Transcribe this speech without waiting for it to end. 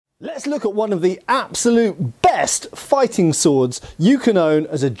Let's look at one of the absolute best fighting swords you can own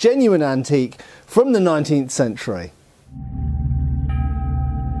as a genuine antique from the 19th century.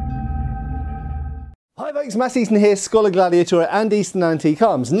 Hi folks, Matt Easton here, Schola Gladiatoria and Easton Antique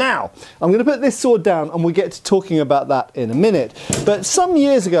Arms. Now, I'm going to put this sword down and we'll get to talking about that in a minute. But some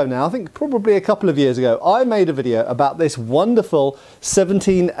years ago now, I think probably a couple of years ago, I made a video about this wonderful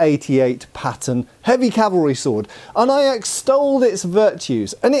 1788 pattern heavy cavalry sword. And I extolled its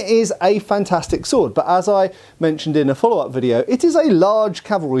virtues, and it is a fantastic sword. But as I mentioned in a follow-up video, it is a large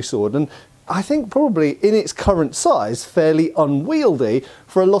cavalry sword, and I think probably in its current size fairly unwieldy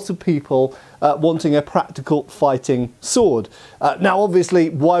for a lot of people wanting a practical fighting sword. Now obviously,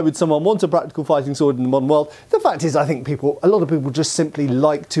 why would someone want a practical fighting sword in the modern world? The fact is, I think a lot of people just simply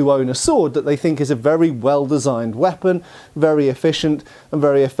like to own a sword that they think is a very well designed weapon, very efficient and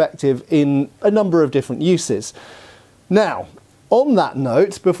very effective in a number of different uses. Now, on that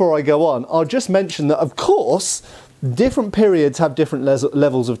note, before I go on, I'll just mention that of course different periods have different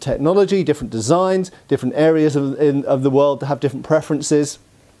levels of technology, different designs, different areas of the world that have different preferences.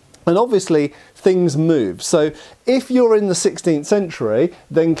 And obviously things move. So if you're in the 16th century,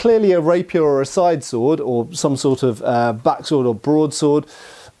 then clearly a rapier or a side sword or some sort of backsword or broadsword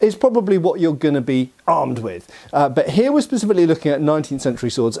is probably what you're going to be armed with. But here we're specifically looking at 19th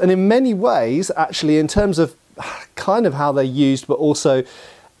century swords, and in many ways, actually, in terms of kind of how they're used, but also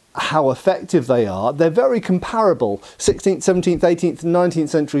how effective they are, they're very comparable. 16th, 17th, 18th and 19th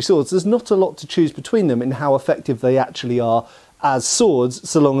century swords, there's not a lot to choose between them in how effective they actually are as swords,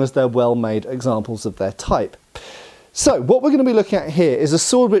 so long as they're well-made examples of their type. So what we're going to be looking at here is a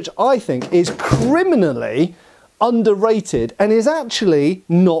sword which I think is criminally underrated and is actually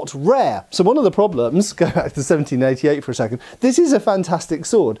not rare. So one of the problems, go back to 1788 for a second, this is a fantastic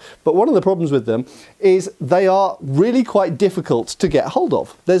sword, but one of the problems with them is they are really quite difficult to get hold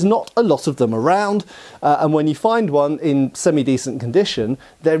of. There's not a lot of them around, and when you find one in semi-decent condition,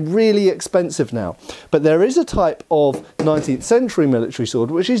 they're really expensive now. But there is a type of 19th century military sword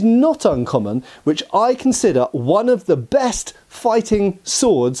which is not uncommon, which I consider one of the best fighting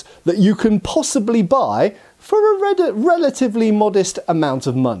swords that you can possibly buy for a relatively modest amount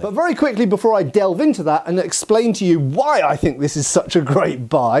of money. But very quickly, before I delve into that and explain to you why I think this is such a great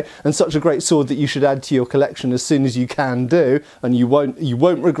buy and such a great sword that you should add to your collection as soon as you can do, and you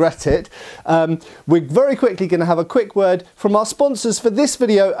won't regret it, we're very quickly going to have a quick word from our sponsors for this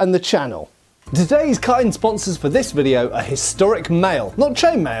video and the channel. Today's kind sponsors for this video are Historic Mail, not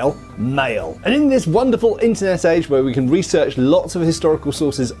chainmail, mail. And in this wonderful internet age where we can research lots of historical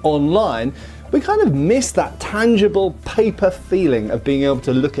sources online, we kind of miss that tangible paper feeling of being able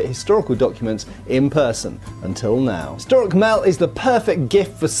to look at historical documents in person until now. Historic Mail is the perfect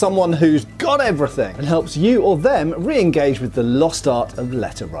gift for someone who's got everything and helps you or them re-engage with the lost art of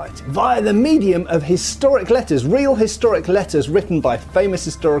letter writing via the medium of historic letters, real historic letters written by famous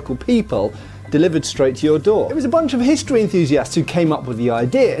historical people, delivered straight to your door. It was a bunch of history enthusiasts who came up with the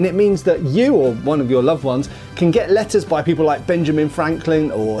idea, and it means that you or one of your loved ones can get letters by people like Benjamin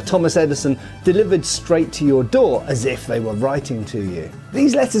Franklin or Thomas Edison delivered straight to your door as if they were writing to you.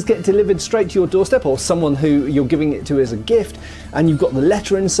 These letters get delivered straight to your doorstep, or someone who you're giving it to as a gift, and you've got the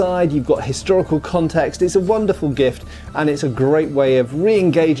letter inside, you've got historical context. It's a wonderful gift, and it's a great way of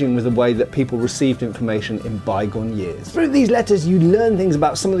re-engaging with the way that people received information in bygone years. Through these letters you learn things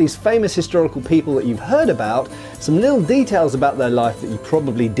about some of these famous historical people that you've heard about, some little details about their life that you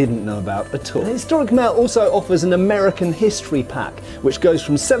probably didn't know about at all. And Historic Mail also offers an American history pack, which goes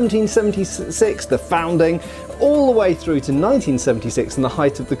from 1776, the founding, all the way through to 1976 and the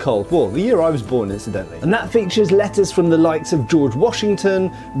height of the Cold War, the year I was born incidentally. And that features letters from the likes of George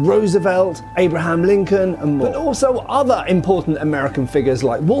Washington, Roosevelt, Abraham Lincoln and more. But also other important American figures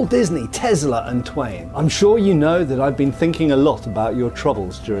like Walt Disney, Tesla and Twain. I'm sure you know that I've been thinking a lot about your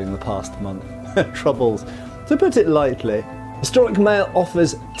troubles during the past month. Troubles, to put it lightly. Historic Mail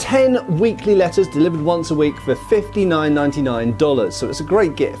offers 10 weekly letters delivered once a week for $59.99, so it's a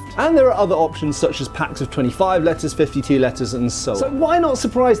great gift. And there are other options such as packs of 25 letters, 52 letters and so on. So why not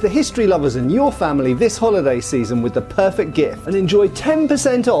surprise the history lovers in your family this holiday season with the perfect gift and enjoy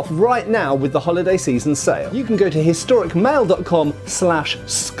 10% off right now with the holiday season sale. You can go to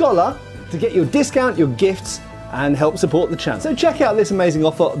historicmail.com/scholar to get your discount, your gifts, and help support the channel. So check out this amazing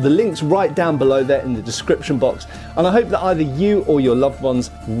offer, the link's right down below there in the description box, and I hope that either you or your loved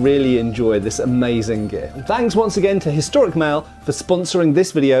ones really enjoy this amazing gift. And thanks once again to Historic Mail for sponsoring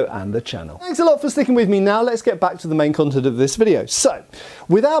this video and the channel. Thanks a lot for sticking with me. Now let's get back to the main content of this video. So,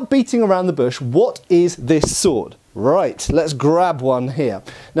 without beating around the bush, what is this sword? Right, let's grab one here.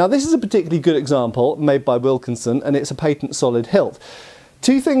 Now this is a particularly good example made by Wilkinson, and it's a patent solid hilt.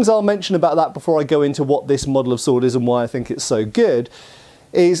 Two things I'll mention about that before I go into what this model of sword is and why I think it's so good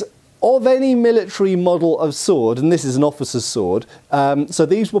is, of any military model of sword, and this is an officer's sword, so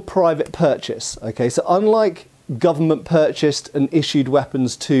these were private purchase, okay? So unlike government purchased and issued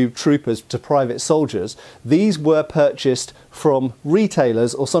weapons to troopers, to private soldiers, these were purchased from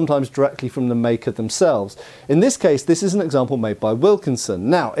retailers or sometimes directly from the maker themselves. In this case, this is an example made by Wilkinson.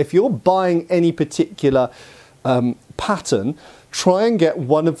 Now, if you're buying any particular pattern, try and get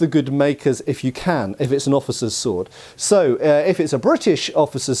one of the good makers if you can, if it's an officer's sword. So if it's a British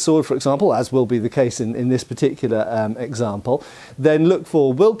officer's sword, for example, as will be the case in this particular example, then look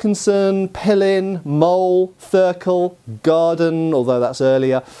for Wilkinson, Pillin, Mole, Thurkel, Garden, although that's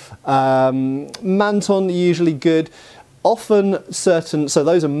earlier, Manton, usually good. Often certain, so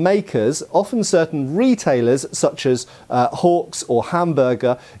those are makers, often certain retailers such as Hawks or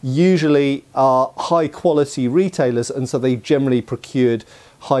Hamburger usually are high quality retailers, and so they generally procured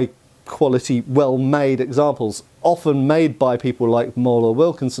high quality, well made examples, often made by people like Mole or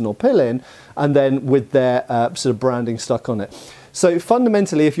Wilkinson or Pillin, and then with their sort of branding stuck on it. So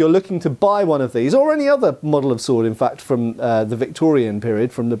fundamentally, if you're looking to buy one of these, or any other model of sword in fact from the Victorian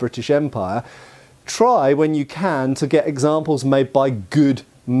period, from the British Empire, try when you can to get examples made by good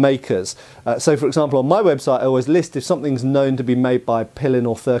makers. So for example, on my website I always list if something's known to be made by Pillin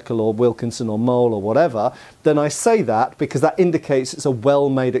or Thurkel or Wilkinson or Mole or whatever, then I say that because that indicates it's a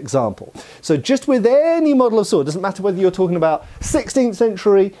well-made example. So just with any model of sword, doesn't matter whether you're talking about 16th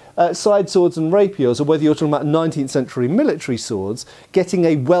century side swords and rapiers or whether you're talking about 19th century military swords, getting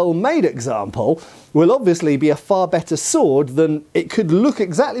a well-made example will obviously be a far better sword than it could look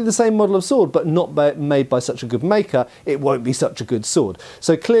exactly the same model of sword but not made by such a good maker. It won't be such a good sword.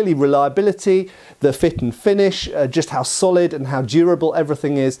 So clearly reliability, the fit and finish, just how solid and how durable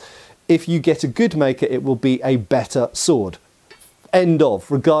everything is. If you get a good maker, it will be a better sword. End of,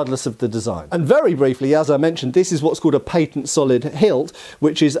 regardless of the design. And very briefly, as I mentioned, this is what's called a patent solid hilt,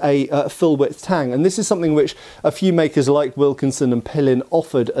 which is a full width tang, and this is something which a few makers like Wilkinson and Pillin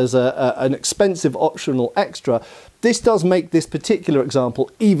offered as an expensive optional extra. This does make this particular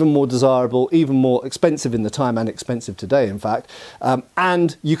example even more desirable, even more expensive in the time, and expensive today in fact,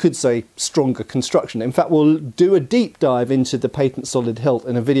 and you could say stronger construction. In fact, we'll do a deep dive into the patent solid hilt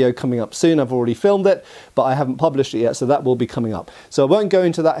in a video coming up soon. I've already filmed it, but I haven't published it yet, so that will be coming up. So I won't go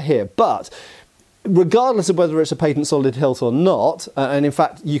into that here, but regardless of whether it's a patent solid hilt or not, and in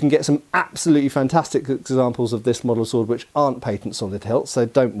fact you can get some absolutely fantastic examples of this model sword which aren't patent solid hilts, so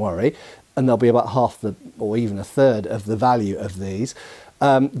don't worry, and they'll be about half the, or even a third of the value of these.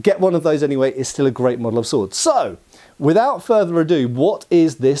 Get one of those anyway, it's still a great model of sword. So, without further ado, what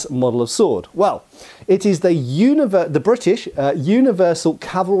is this model of sword? Well, it is the British Universal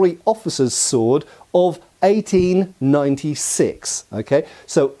Cavalry Officer's Sword of 1896, okay?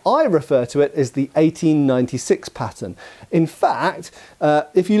 So I refer to it as the 1896 pattern. In fact,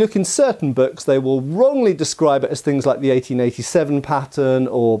 if you look in certain books, they will wrongly describe it as things like the 1887 pattern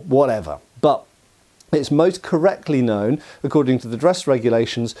or whatever. But it's most correctly known, according to the dress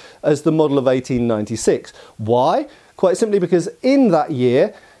regulations, as the model of 1896. Why? Quite simply because in that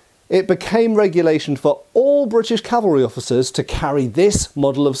year, it became regulation for all British cavalry officers to carry this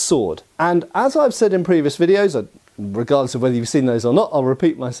model of sword. And as I've said in previous videos, regardless of whether you've seen those or not, I'll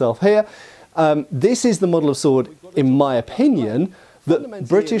repeat myself here, this is the model of sword, in my opinion, that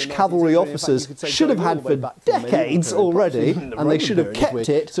British cavalry officers should have had for decades already, and they should have kept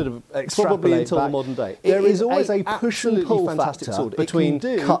it sort of probably until the modern day. There is always a push and pull factor between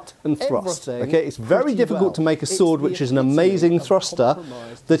cut and thrust. Okay, it's very difficult to make a sword which is an amazing thruster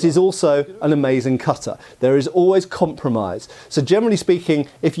that is also an amazing cutter. There is always compromise. So generally speaking,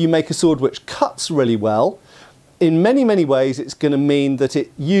 if you make a sword which cuts really well, in many, many ways, it's going to mean that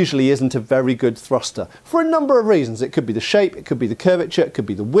it usually isn't a very good thruster for a number of reasons. It could be the shape, it could be the curvature, it could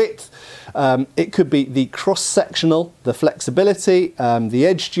be the width, it could be the cross-sectional, the flexibility, the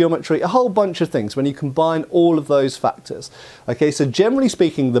edge geometry, a whole bunch of things when you combine all of those factors. Okay, so generally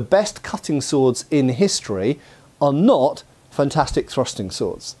speaking, the best cutting swords in history are not fantastic thrusting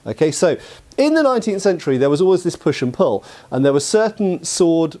swords. Okay, so in the 19th century there was always this push and pull, and there were certain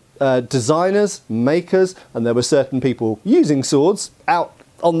sword designers, makers, and there were certain people using swords out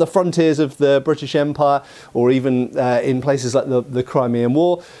on the frontiers of the British Empire, or even in places like the Crimean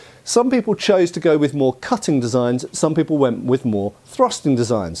War. Some people chose to go with more cutting designs, some people went with more thrusting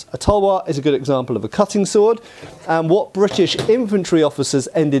designs. A tulwar is a good example of a cutting sword, and what British infantry officers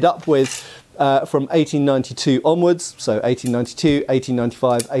ended up with from 1892 onwards, so 1892,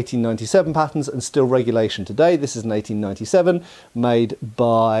 1895, 1897 patterns, and still regulation today. This is an 1897 made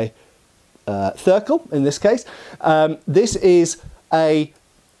by Thurkel in this case. This is a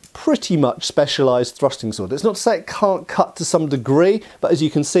pretty much specialised thrusting sword. It's not to say it can't cut to some degree, but as you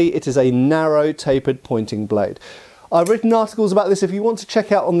can see, it is a narrow, tapered, pointing blade. I've written articles about this. If you want to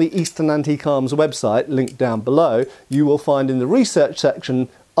check out on the Easton Antique Arms website, linked down below, you will find in the research section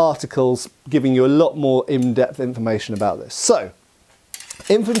articles giving you a lot more in-depth information about this. So,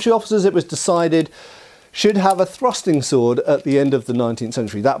 infantry officers, it was decided, should have a thrusting sword at the end of the 19th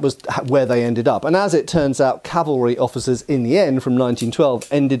century. That was where they ended up. And as it turns out, cavalry officers in the end from 1912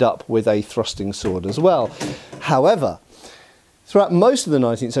 ended up with a thrusting sword as well. However, throughout most of the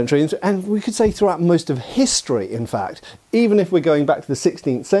 19th century, and we could say throughout most of history, in fact, even if we're going back to the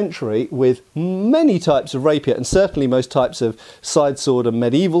 16th century with many types of rapier and certainly most types of side sword and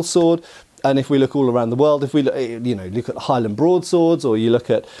medieval sword, and if we look all around the world, if we look, look at Highland broadswords, or you look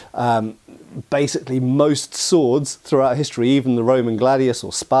at basically most swords throughout history, even the Roman gladius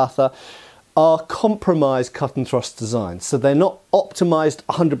or Sparta, are compromised cut and thrust designs. So they're not optimized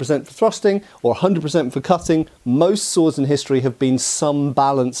 100% for thrusting or 100% for cutting. Most swords in history have been some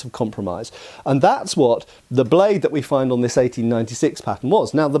balance of compromise. And that's what the blade that we find on this 1896 pattern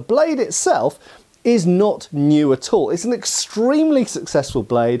was. Now, the blade itself is not new at all. It's an extremely successful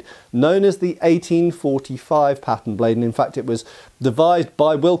blade known as the 1845 pattern blade, and in fact it was devised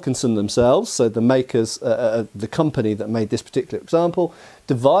by Wilkinson themselves, so the makers, the company that made this particular example,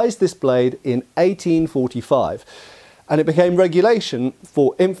 devised this blade in 1845. And it became regulation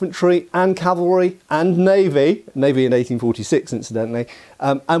for infantry and cavalry and navy in 1846 incidentally,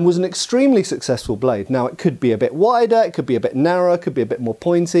 and was an extremely successful blade. Now it could be a bit wider, it could be a bit narrower, it could be a bit more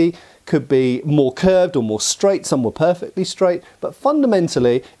pointy, could be more curved or more straight, some were perfectly straight, but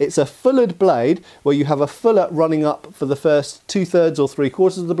fundamentally it's a fullered blade where you have a fullet running up for the first 2/3 or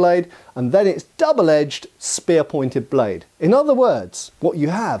 3/4 of the blade, and then it's double-edged spear-pointed blade. In other words, what you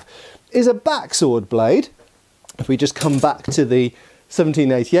have is a backsword blade. If we just come back to the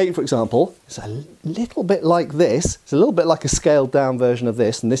 1788, for example, it's a little bit like this. It's a little bit like a scaled down version of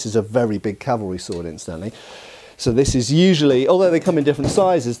this, and this is a very big cavalry sword, incidentally. So this is usually, although they come in different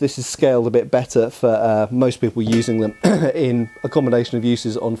sizes, this is scaled a bit better for most people using them in a combination of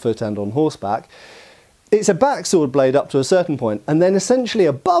uses on foot and on horseback. It's a backsword blade up to a certain point, and then essentially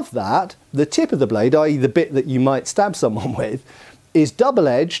above that, the tip of the blade, i.e. the bit that you might stab someone with, is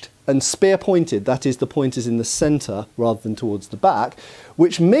double-edged and spear-pointed. That is, the point is in the centre rather than towards the back,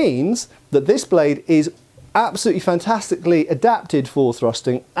 which means that this blade is absolutely fantastically adapted for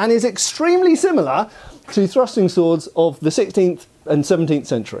thrusting and is extremely similar to thrusting swords of the 16th and 17th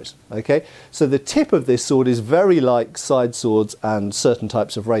centuries. Okay, so the tip of this sword is very like side swords and certain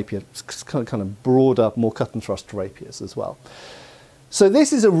types of rapier. It's kind of broader, more cut and thrust rapiers as well. So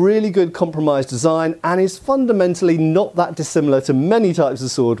this is a really good compromise design and is fundamentally not that dissimilar to many types of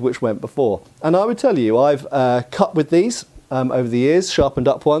sword which went before. And I would tell you, I've cut with these over the years, sharpened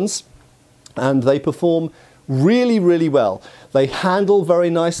up ones, and they perform really, really well. They handle very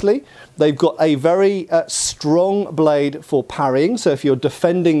nicely. They've got a very strong blade for parrying. So if you're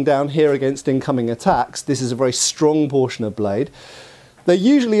defending down here against incoming attacks, this is a very strong portion of blade. They're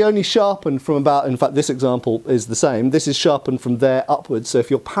usually only sharpened from about, in fact this example is the same, this is sharpened from there upwards. So if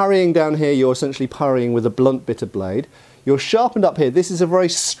you're parrying down here, you're essentially parrying with a blunt bit of blade. You're sharpened up here. This is a very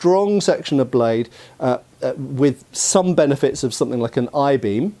strong section of blade with some benefits of something like an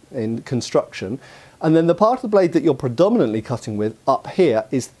I-beam in construction. And then the part of the blade that you're predominantly cutting with up here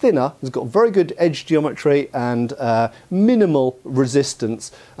is thinner, it's got very good edge geometry and minimal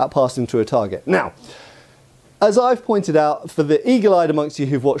resistance at passing through a target. Now, as I've pointed out, for the eagle-eyed amongst you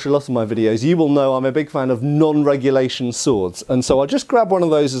who've watched a lot of my videos, you will know I'm a big fan of non-regulation swords. And so I'll just grab one of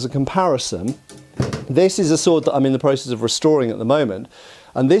those as a comparison. This is a sword that I'm in the process of restoring at the moment.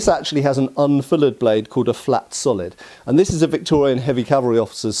 And this actually has an unfullered blade called a flat solid. And this is a Victorian heavy cavalry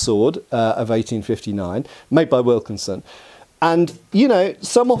officer's sword of 1859, made by Wilkinson. And, you know,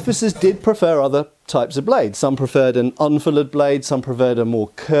 some officers did prefer other types of blades. Some preferred an unfullered blade, some preferred a more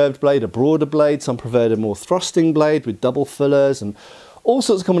curved blade, a broader blade, some preferred a more thrusting blade with double fullers and all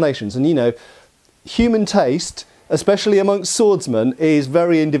sorts of combinations. And, you know, human taste, especially amongst swordsmen, is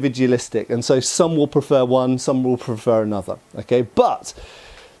very individualistic. And so some will prefer one, some will prefer another. Okay, but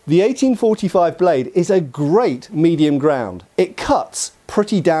the 1845 blade is a great medium ground. It cuts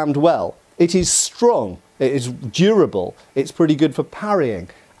pretty damned well. It is strong. It is durable, it's pretty good for parrying,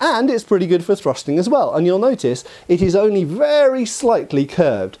 and it's pretty good for thrusting as well. And you'll notice it is only very slightly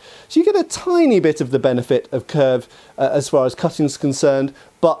curved. So you get a tiny bit of the benefit of curve as far as cutting is concerned,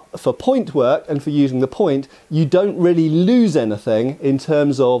 but for point work and for using the point, you don't really lose anything in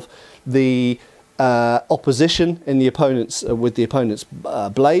terms of the opposition in the opponent's with the opponent's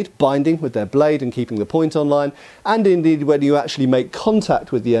blade, binding with their blade and keeping the point on line, and indeed when you actually make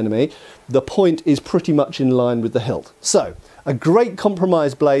contact with the enemy, the point is pretty much in line with the hilt. So a great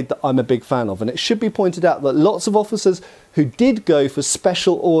compromise blade that I'm a big fan of, and it should be pointed out that lots of officers who did go for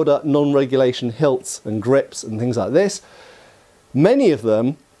special order non-regulation hilts and grips and things like this, many of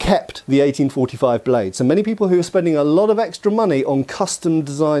them kept the 1845 blade. So many people who are spending a lot of extra money on custom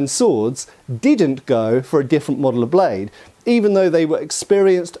designed swords didn't go for a different model of blade. Even though they were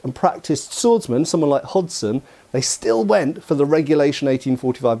experienced and practiced swordsmen, someone like Hodson, they still went for the regulation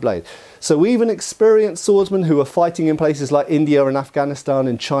 1845 blade. So even experienced swordsmen who were fighting in places like India and Afghanistan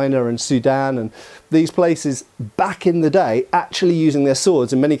and China and Sudan and these places back in the day, actually using their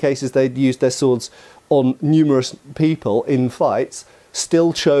swords, in many cases they'd used their swords on numerous people in fights,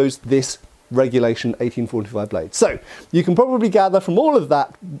 still chose this regulation 1845 blade. So you can probably gather from all of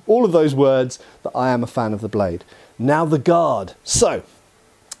that, all of those words, that I am a fan of the blade. Now the guard. So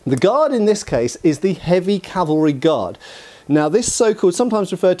the guard in this case is the heavy cavalry guard. Now this so-called,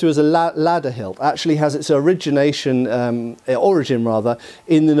 sometimes referred to as a ladder hilt, actually has its origin in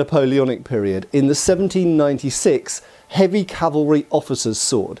the Napoleonic period, in the 1796 heavy cavalry officer's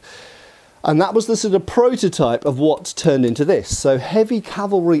sword. And that was the sort of prototype of what turned into this. So heavy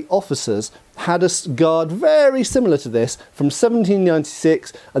cavalry officers had a guard very similar to this from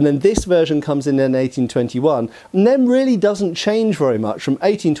 1796, and then this version comes in 1821, and then really doesn't change very much from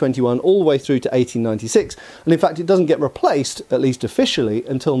 1821 all the way through to 1896. And in fact, it doesn't get replaced, at least officially,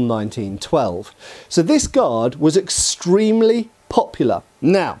 until 1912. So this guard was extremely popular.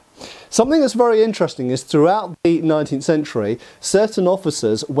 Now, something that's very interesting is throughout the 19th century, certain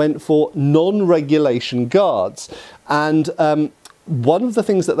officers went for non-regulation guards. And one of the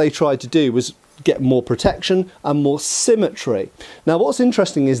things that they tried to do was get more protection and more symmetry. Now what's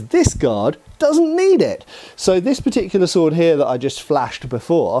interesting is this guard doesn't need it. So this particular sword here that I just flashed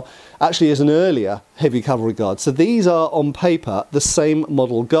before actually is an earlier heavy cavalry guard. So these are on paper the same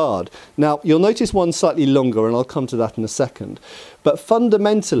model guard. Now you'll notice one slightly longer, and I'll come to that in a second. But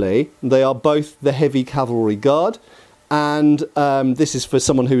fundamentally they are both the heavy cavalry guard, and this is for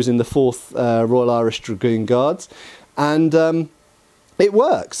someone who was in the 4th Royal Irish Dragoon Guards, and it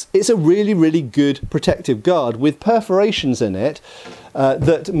works. It's a really, really good protective guard with perforations in it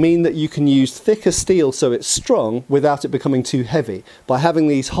that mean that you can use thicker steel so it's strong without it becoming too heavy. By having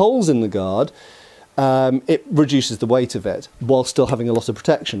these holes in the guard, it reduces the weight of it while still having a lot of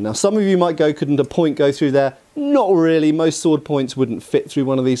protection. Now some of you might go, couldn't a point go through there? Not really. Most sword points wouldn't fit through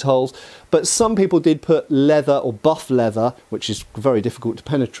one of these holes, but some people did put leather or buff leather, which is very difficult to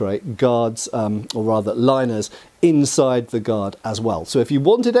penetrate, guards or rather liners inside the guard as well. So if you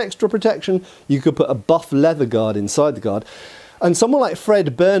wanted extra protection, you could put a buff leather guard inside the guard. And someone like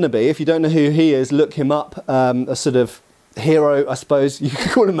Fred Burnaby, if you don't know who he is, look him up, a sort of hero, I suppose. You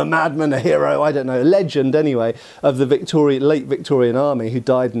could call him a madman, a hero, I don't know, a legend anyway, of the late Victorian army who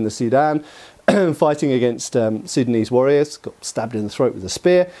died in the Sudan fighting against Sudanese warriors, got stabbed in the throat with a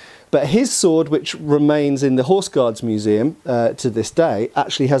spear. But his sword, which remains in the Horse Guards Museum to this day,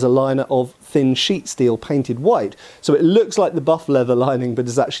 actually has a liner of thin sheet steel painted white. So it looks like the buff leather lining, but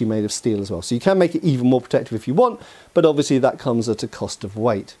is actually made of steel as well. So you can make it even more protective if you want, but obviously that comes at a cost of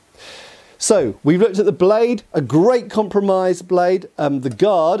weight. So we've looked at the blade, a great compromise blade, the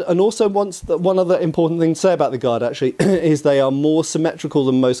guard, and also one other important thing to say about the guard actually is they are more symmetrical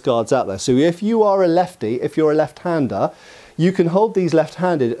than most guards out there. So if you are a lefty, if you're a left-hander, you can hold these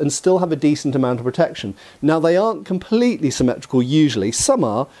left-handed and still have a decent amount of protection. Now they aren't completely symmetrical usually, some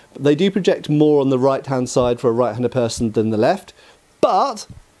are, but they do project more on the right-hand side for a right-handed person than the left, but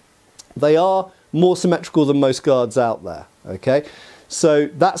they are more symmetrical than most guards out there, okay? So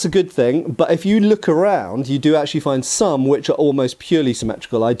that's a good thing, but if you look around, you do actually find some which are almost purely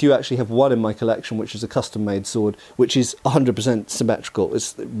symmetrical. I do actually have one in my collection, which is a custom-made sword, which is 100% symmetrical.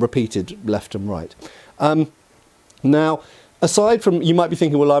 It's repeated left and right. Now, aside from, you might be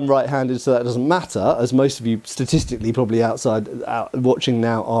thinking, well, I'm right-handed, so that doesn't matter, as most of you statistically probably out watching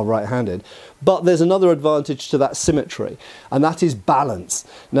now are right-handed. But there's another advantage to that symmetry, and that is balance.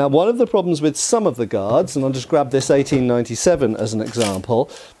 Now, one of the problems with some of the guards, and I'll just grab this 1897 as an example,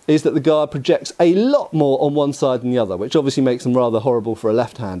 is that the guard projects a lot more on one side than the other, which obviously makes them rather horrible for a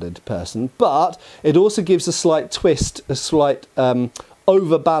left-handed person, but it also gives a slight twist, a slight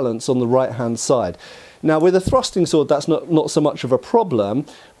overbalance on the right-hand side. Now with a thrusting sword that's not so much of a problem,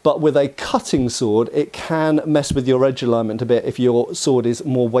 but with a cutting sword it can mess with your edge alignment a bit if your sword is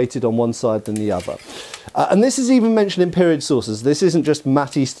more weighted on one side than the other. And this is even mentioned in period sources. This isn't just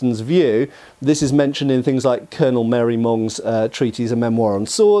Matt Easton's view, this is mentioned in things like Colonel Mary Mong's treatise A Memoir on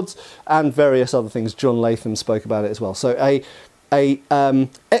Swords, and various other things. John Latham spoke about it as well. So a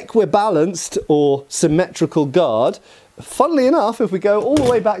equibalanced or symmetrical guard, funnily enough, if we go all the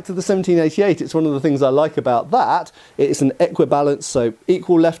way back to the 1788, it's one of the things I like about that. It's an equibalance, so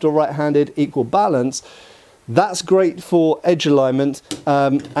equal left or right-handed, equal balance. That's great for edge alignment,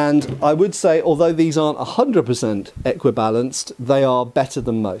 and I would say, although these aren't 100% equibalanced, they are better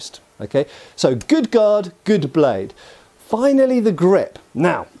than most. Okay, so good guard, good blade. Finally, the grip.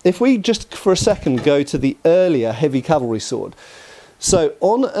 Now, if we just for a second go to the earlier heavy cavalry sword. So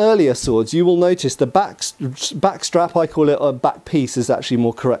on earlier swords, you will notice the back strap, I call it a back piece, is actually a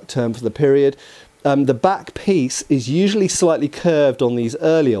more correct term for the period. The back piece is usually slightly curved on these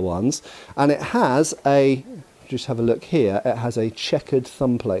earlier ones, and it has a, just have a look here, it has a checkered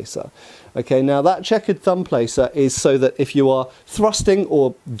thumb placer. Okay, now that checkered thumb placer is so that if you are thrusting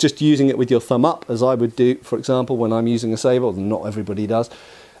or just using it with your thumb up, as I would do, for example, when I'm using a sabre, not everybody does,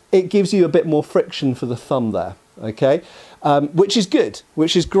 it gives you a bit more friction for the thumb there, okay? Which is good,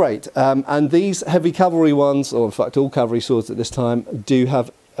 which is great. And these heavy cavalry ones, or in fact all cavalry swords at this time, do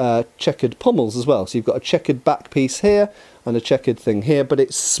have checkered pommels as well. So you've got a checkered back piece here and a checkered thing here, but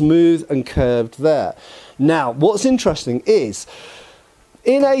it's smooth and curved there. Now, what's interesting is,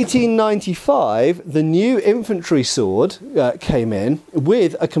 in 1895, the new infantry sword came in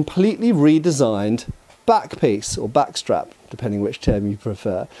with a completely redesigned back piece, or back strap, depending which term you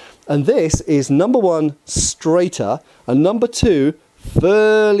prefer. And this is number one, straighter, and number two,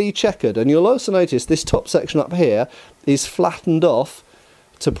 fairly checkered. And you'll also notice this top section up here is flattened off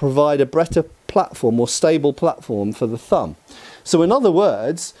to provide a better platform, or stable platform for the thumb. So in other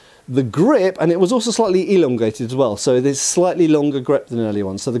words, the grip, and it was also slightly elongated as well, so there's slightly longer grip than earlier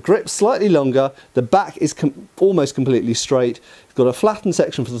ones. So the grip's slightly longer, the back is almost completely straight, it's got a flattened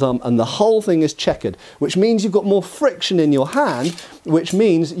section for the thumb, and the whole thing is checkered, which means you've got more friction in your hand, which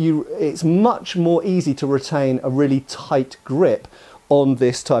means it's much more easy to retain a really tight grip on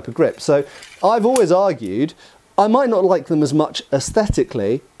this type of grip. So I've always argued, I might not like them as much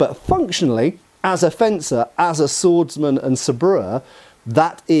aesthetically, but functionally, as a fencer, as a swordsman and sabreur,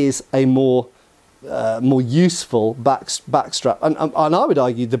 that is a more useful back strap, and I would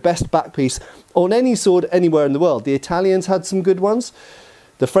argue the best back piece on any sword anywhere in the world. The Italians had some good ones.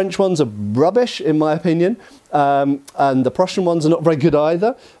 The French ones are rubbish, in my opinion, and the Prussian ones are not very good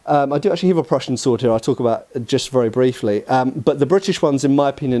either. I do actually have a Prussian sword here I'll talk about just very briefly, but the British ones, in my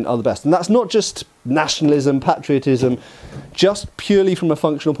opinion, are the best. And that's not just nationalism, patriotism, just purely from a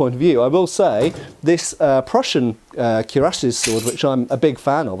functional point of view. I will say this Prussian cuirassiers sword, which I'm a big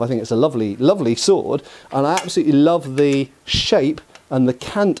fan of, I think it's a lovely, lovely sword, and I absolutely love the shape and the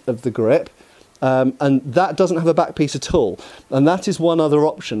cant of the grip. And that doesn't have a back piece at all, and that is one other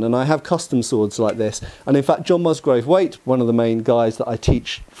option. And I have custom swords like this, and in fact John Musgrave Waite, one of the main guys that I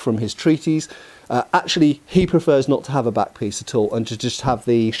teach from his treatise, actually he prefers not to have a back piece at all and to just have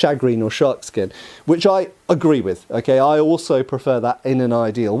the shagreen or shark skin, which I agree with. Okay, I also prefer that in an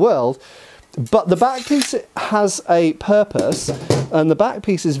ideal world, but the back piece has a purpose, and the back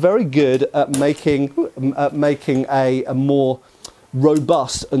piece is very good at making a more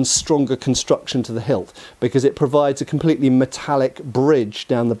robust and stronger construction to the hilt, because it provides a completely metallic bridge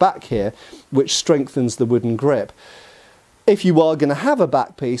down the back here, which strengthens the wooden grip. If you are going to have a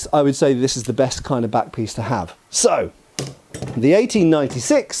back piece, I would say this is the best kind of back piece to have. So the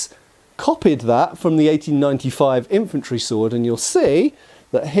 1896 copied that from the 1895 infantry sword, and you'll see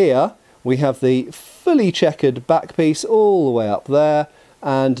that here we have the fully checkered back piece all the way up there,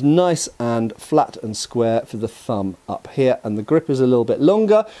 and nice and flat and square for the thumb up here, and the grip is a little bit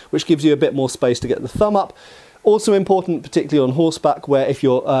longer, which gives you a bit more space to get the thumb up. Also important, particularly on horseback, where if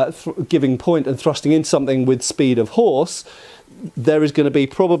you're giving point and thrusting into something with speed of horse, there is going to be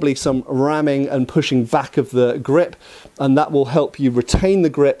probably some ramming and pushing back of the grip, and that will help you retain the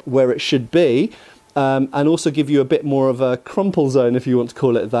grip where it should be, and also give you a bit more of a crumple zone, if you want to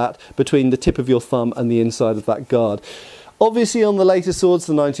call it that, between the tip of your thumb and the inside of that guard. Obviously on the later swords,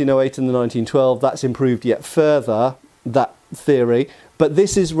 the 1908 and the 1912, that's improved yet further, that theory. But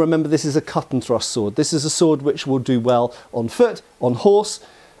this is, remember, this is a cut and thrust sword. This is a sword which will do well on foot, on horse,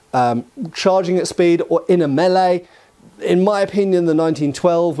 charging at speed, or in a melee. In my opinion, the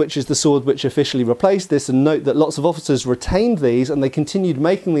 1912, which is the sword which officially replaced this, and note that lots of officers retained these and they continued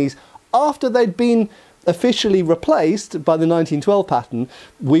making these after they'd been officially replaced by the 1912 pattern.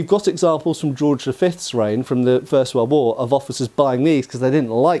 We've got examples from George V's reign, from the First World War, of officers buying these because they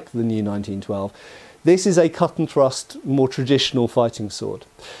didn't like the new 1912. This is a cut and thrust, more traditional fighting sword.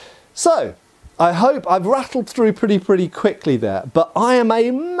 So, I hope I've rattled through pretty quickly there, but I am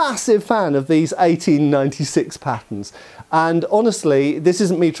a massive fan of these 1896 patterns. And honestly, this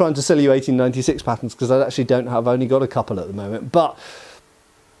isn't me trying to sell you 1896 patterns, because I actually don't have, I've only got a couple at the moment. But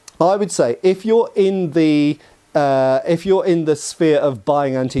I would say if you're in the sphere of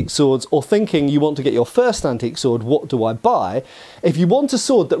buying antique swords, or thinking you want to get your first antique sword, what do I buy? If you want a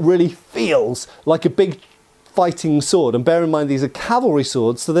sword that really feels like a big fighting sword, and bear in mind these are cavalry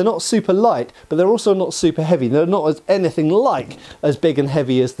swords, so they're not super light, but they're also not super heavy. They're not anything like as big and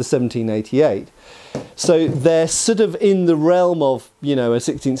heavy as the 1788. So they're sort of in the realm of, you know, a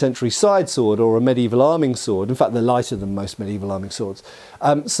 16th century side sword or a medieval arming sword. In fact, they're lighter than most medieval arming swords.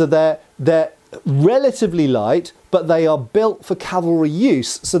 So they're relatively light, but they are built for cavalry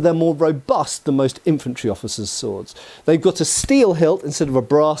use, so they're more robust than most infantry officers' swords. They've got a steel hilt instead of a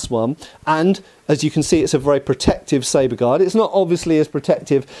brass one, and as you can see, it's a very protective sabre guard. It's not obviously as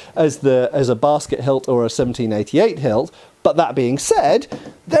protective as a basket hilt or a 1788 hilt, but that being said,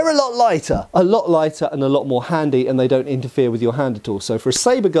 they're a lot lighter and a lot more handy, and they don't interfere with your hand at all. So for a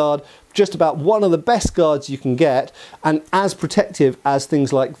sabre guard, just about one of the best guards you can get, and as protective as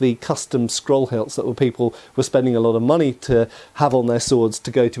things like the custom scroll hilts that people were spending a lot of money to have on their swords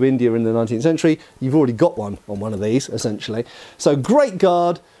to go to India in the 19th century. You've already got one on one of these, essentially. So great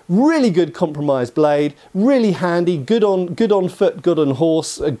guard, really good compromise blade, really handy, good on foot, good on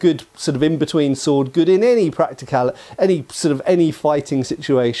horse, a good sort of in-between sword, good in any any fighting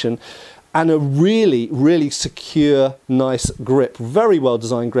situation, and a really secure, nice grip, very well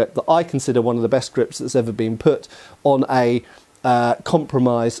designed grip that I consider one of the best grips that's ever been put on a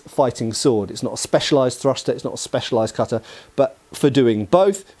compromise fighting sword. It's not a specialised thruster, it's not a specialised cutter, but for doing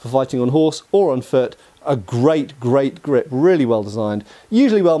both, for fighting on horse or on foot, a great grip, really well designed,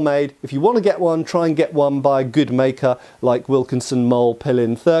 usually well made. If you want to get one, try and get one by a good maker like Wilkinson, Mole,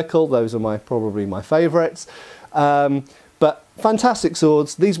 Pillin, Thurkel. Those are probably my favourites. But fantastic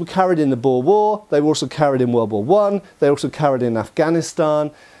swords. These were carried in the Boer War. They were also carried in World War I. They were also carried in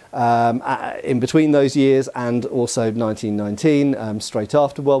Afghanistan in between those years, and also 1919, straight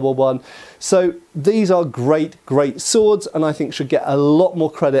after World War I. So these are great swords, and I think should get a lot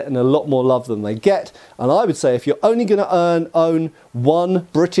more credit and a lot more love than they get. And I would say if you're only going to own one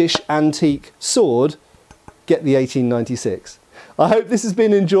British antique sword, get the 1896. I hope this has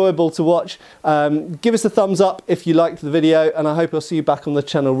been enjoyable to watch. Give us a thumbs up if you liked the video, and I hope I'll see you back on the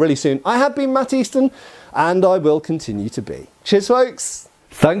channel really soon. I have been Matt Easton, and I will continue to be. Cheers, folks!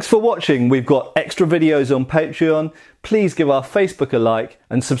 Thanks for watching. We've got extra videos on Patreon. Please give our Facebook a like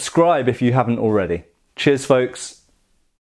and subscribe if you haven't already. Cheers, folks.